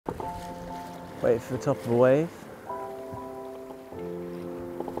Wait for the top of a wave.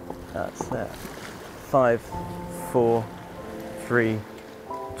 That's there. 5, 4, 3,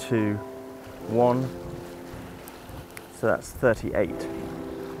 2, 1. So that's 38.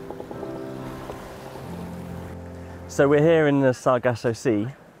 So we're here in the Sargasso Sea,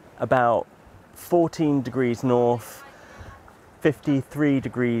 about 14 degrees north, 53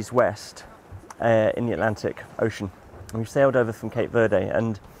 degrees west in the Atlantic Ocean. And we've sailed over from Cape Verde,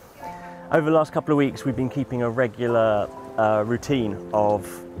 and over the last couple of weeks we've been keeping a regular routine of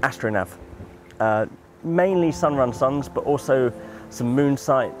astronav. Mainly sun-run suns, but also some moon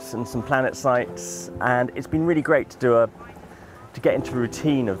sights and some planet sights, and it's been really great to get into a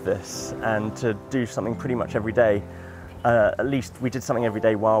routine of this and to do something pretty much every day. At least we did something every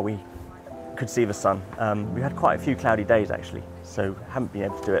day while we could see the sun. We had quite a few cloudy days actually, so haven't been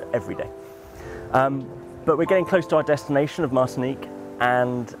able to do it every day. But we're getting close to our destination of Martinique,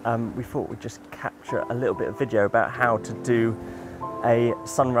 and we thought we'd just capture a little bit of video about how to do a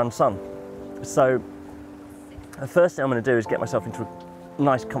sun-run sun. So the first thing I'm going to do is get myself into a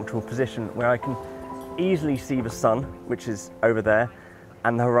nice comfortable position where I can easily see the sun, which is over there,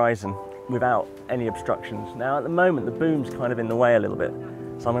 and the horizon without any obstructions. Now at the moment the boom's kind of in the way a little bit,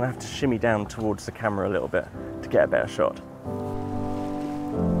 so I'm going to have to shimmy down towards the camera a little bit to get a better shot.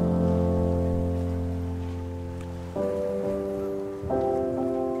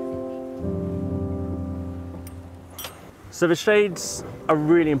 So the shades are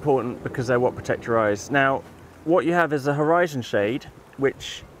really important because they're what protect your eyes. Now, what you have is a horizon shade,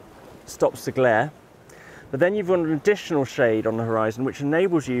 which stops the glare, but then you've got an additional shade on the horizon, which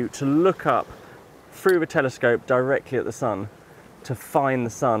enables you to look up through the telescope directly at the sun to find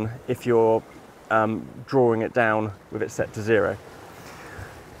the sun if you're drawing it down with it set to 0.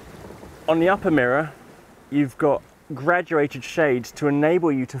 On the upper mirror, you've got graduated shades to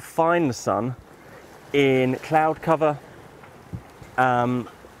enable you to find the sun in cloud cover,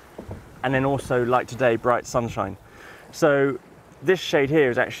 and then also, like today, bright sunshine. So this shade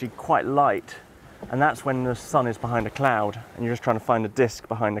here is actually quite light, and that's when the sun is behind a cloud and you're just trying to find a disk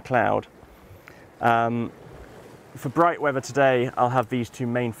behind the cloud. For bright weather today, I'll have these two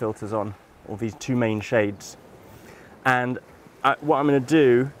main filters on, or these two main shades. And what I'm going to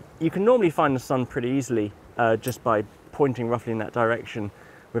do, you can normally find the sun pretty easily just by pointing roughly in that direction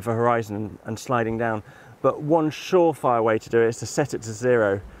with the horizon and sliding down. But one surefire way to do it is to set it to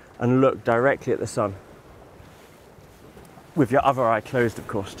 0 and look directly at the sun, with your other eye closed, of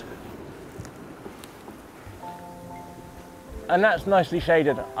course. And that's nicely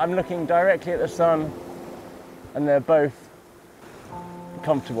shaded. I'm looking directly at the sun, and they're both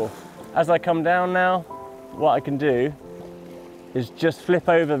comfortable. As I come down now, what I can do is just flip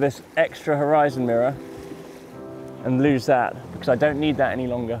over this extra horizon mirror and lose that, because I don't need that any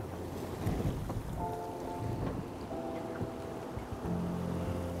longer.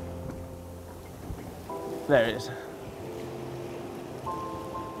 There it is.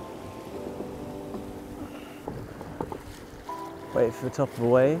 Wait for the top of a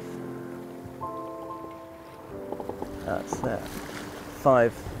wave. That's there.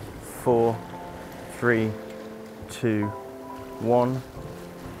 5, 4, 3, 2, 1.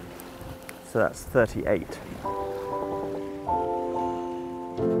 So that's 38.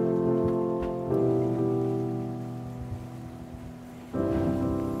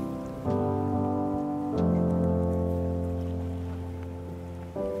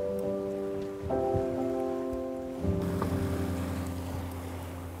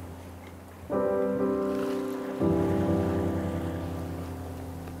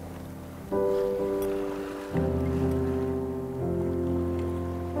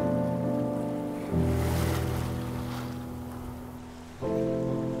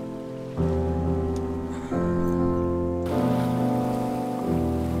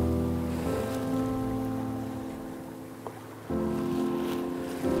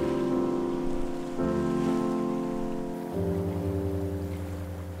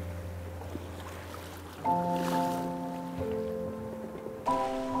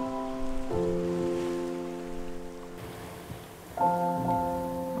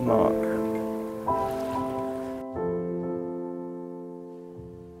 Mark.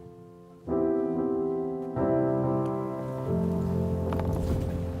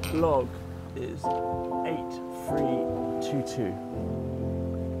 Log is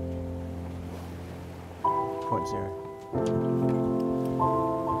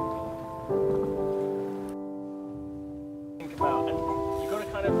Think about, and you've got to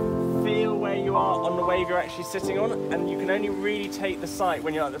kind of feel where you are on the wave you're actually sitting on, and you can only really take the sight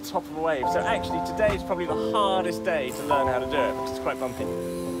when you're at the top of a wave. So actually today is probably the hardest day to learn how to do it because it's quite bumpy.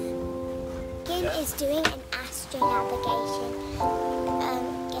 Megan is doing an astro navigation.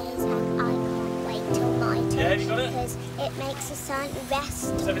 Guys, and I can't wait till my turn. Yeah, have you got it? Because it makes the sun rest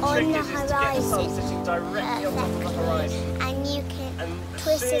So the trick on the is to get the sun horizon. sitting directly on top of the horizon. And you can And as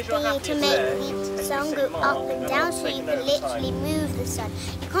twist soon the as you're thingy happy to it's make there, you the take sun your go tick mark up and and down, I'll so take you a can note of literally time. move the sun.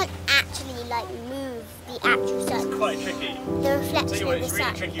 You can't actually like move the actual sun. It's quite tricky. The reflection Tell you what, of the it's really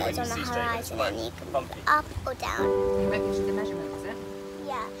sun tricky goes when on you the see stuff, it's horizon, quite and you can bumpy. move up or down. You measure the measurement, is it?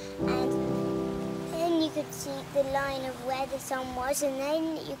 Yeah, and then you could see the line of where the sun was, and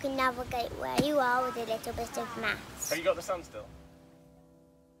then you can navigate where you are with a little bit of maths. Have you got the sun still?